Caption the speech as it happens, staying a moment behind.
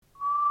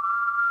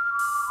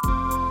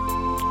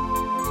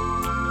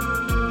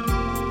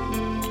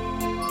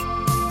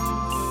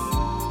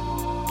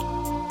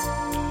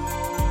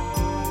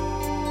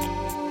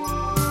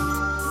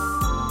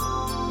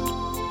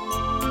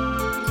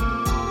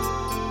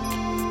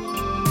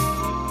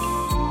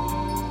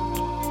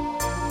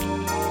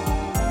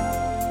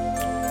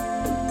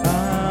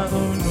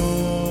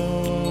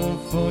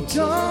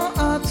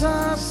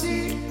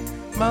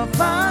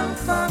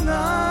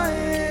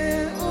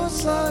Mafanfangae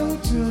Nofo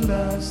Toa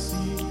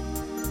Tasi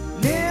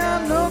Lea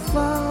no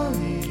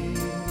pali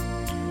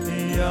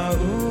Ia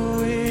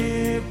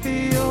ue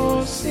pio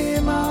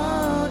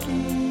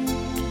semai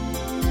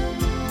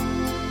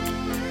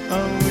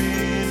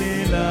Awele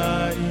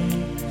lai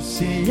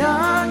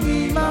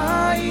Siyangi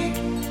mai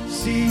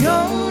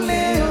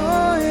Siole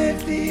oe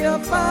pia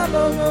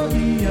palongo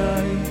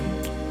iai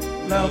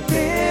Lau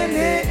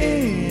pele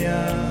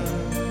ea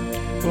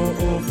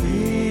O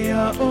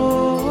fia o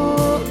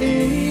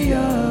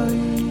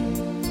eiai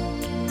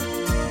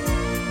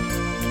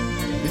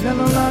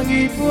Ilano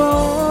lagi pua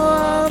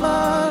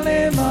amale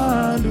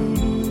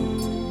malulu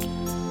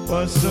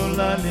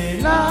Wasola le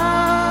la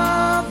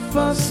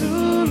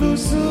fasulu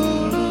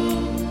sulu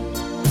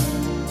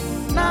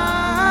Na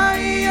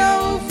ia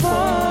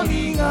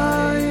ufongi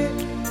ngai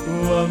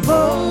Ua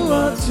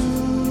moa tu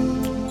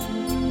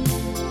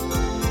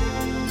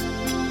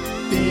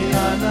Te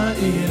ana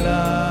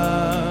ila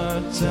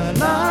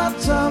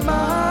Talata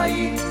mai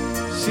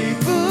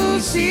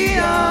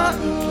Sifusia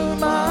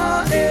uma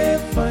e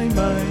fai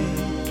mai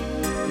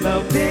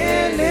Lau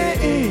pele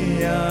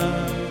ea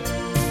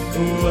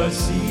Ua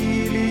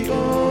sili o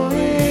e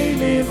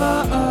leva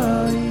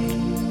ai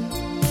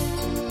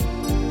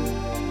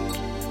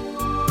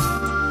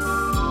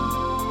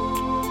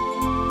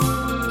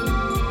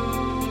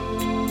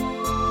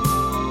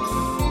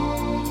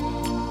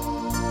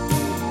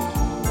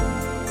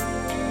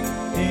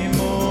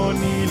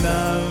Emoni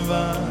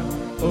lava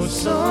O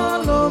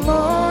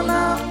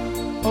Solomona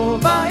O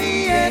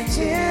vai e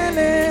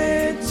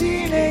tiene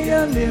Tine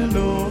ya le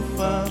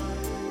lofa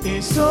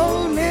E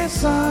sole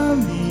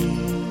sami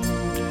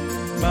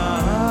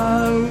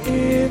Mahau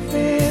e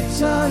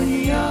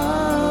fetaiai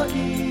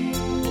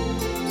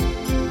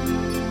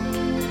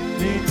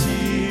Le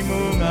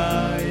timo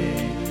ngai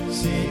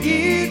Se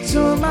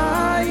ito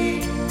mai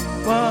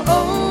Wa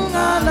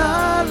onga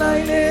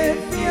lalai le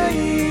fia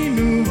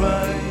inu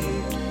vai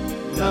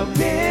La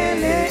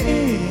pele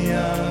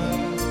ea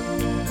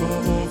O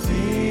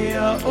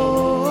fia o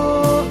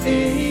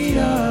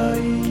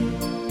eiai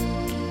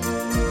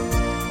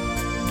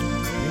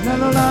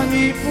Nano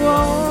langi pua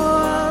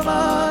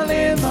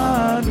amale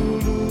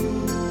manulu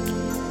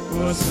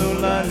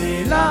Wasola le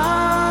la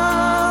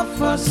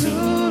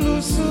fasulu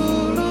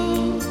sulu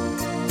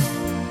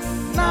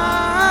Na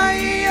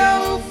ia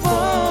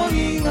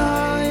ufongi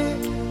ngai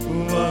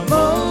Ua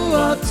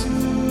moa tu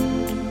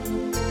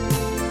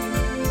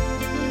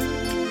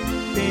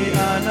Te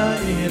ana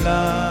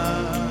ila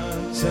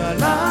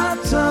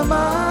Talata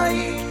mai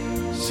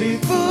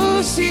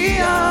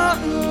Sifusia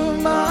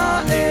uma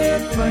e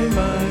fai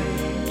mai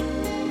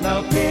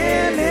Lau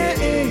pele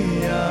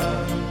ea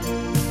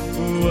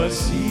Ua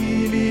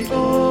sili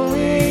o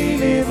e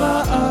leva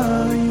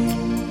ai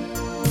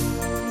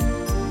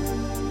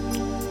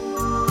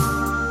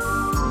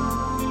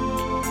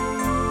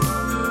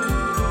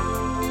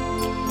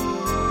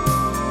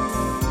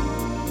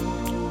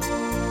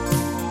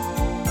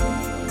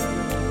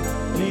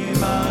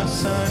Lima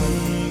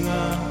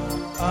saninga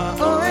A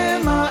oe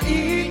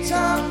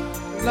maita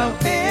Lau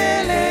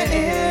pele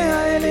ea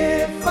ele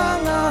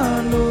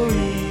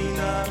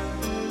whangaluina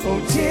O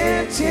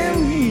te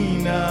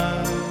wina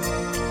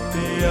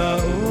Te a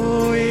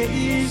oe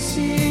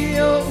isi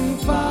o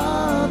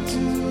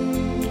upatu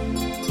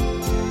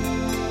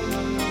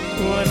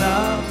Ua na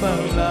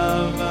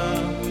paulava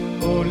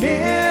O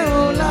leo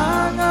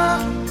langa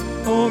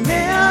O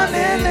mea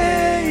lele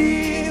I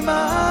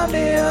ma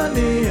lea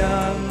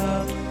leanga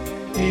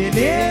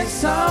Ele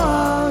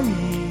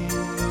sawami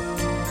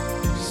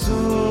So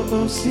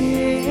o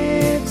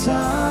se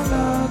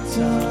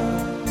tanata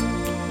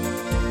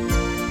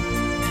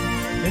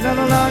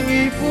Ilano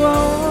langi pua o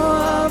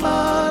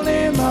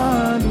amale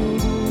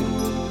manulu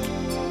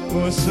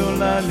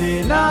Wasola le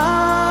la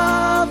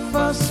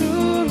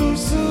fasulu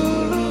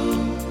sulu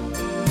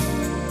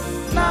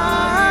Na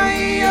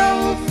ia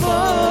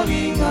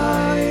ufongi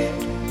ngai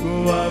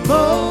Ua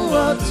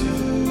moa tu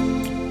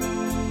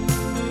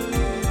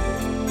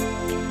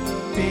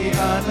Te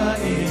ana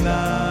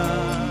ila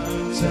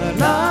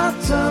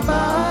Talata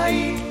mai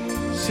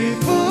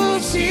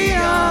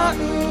Sifusia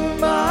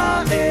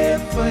uma e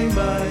fai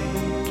mai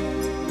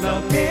La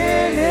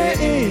pele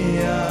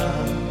ea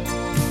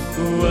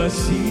Ua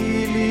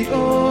sili o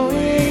e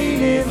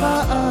leva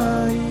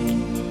ai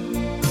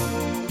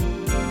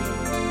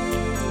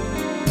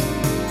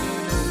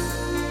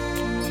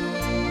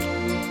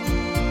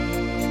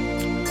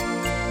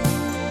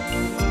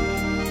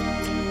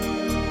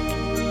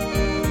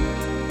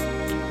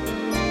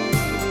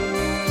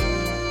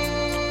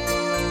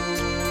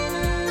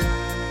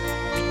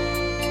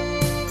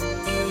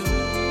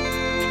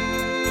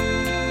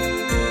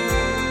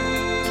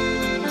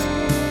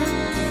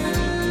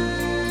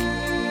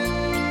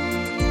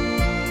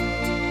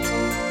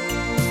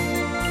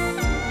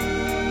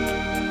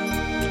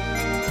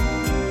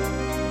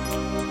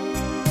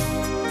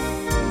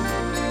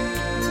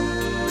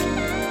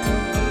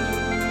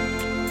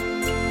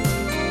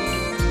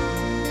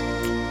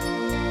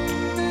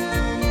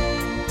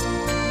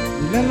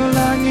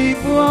Angi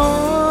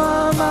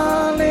pua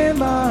male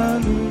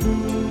manulu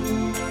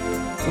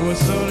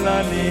Usola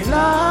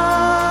lila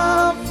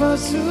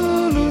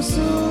fasulu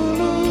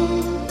sulu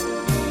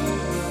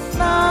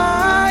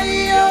Na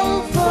ia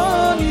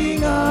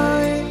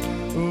ufolingai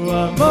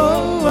Ua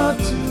moa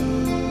tu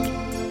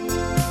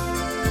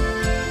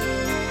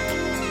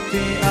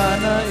Te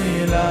ana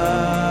ila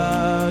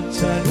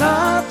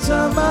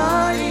Tanata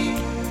mai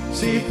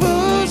Si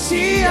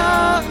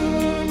pusia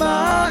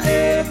uma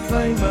e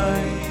fai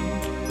mai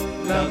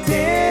La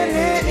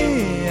pele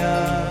ea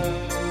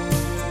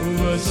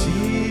Ua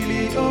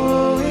sili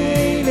o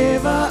e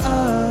leva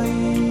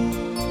ai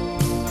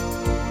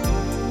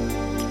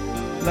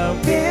La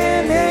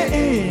pele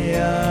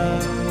ea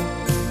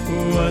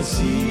Ua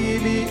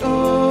sili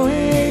o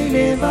e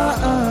leva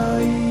ai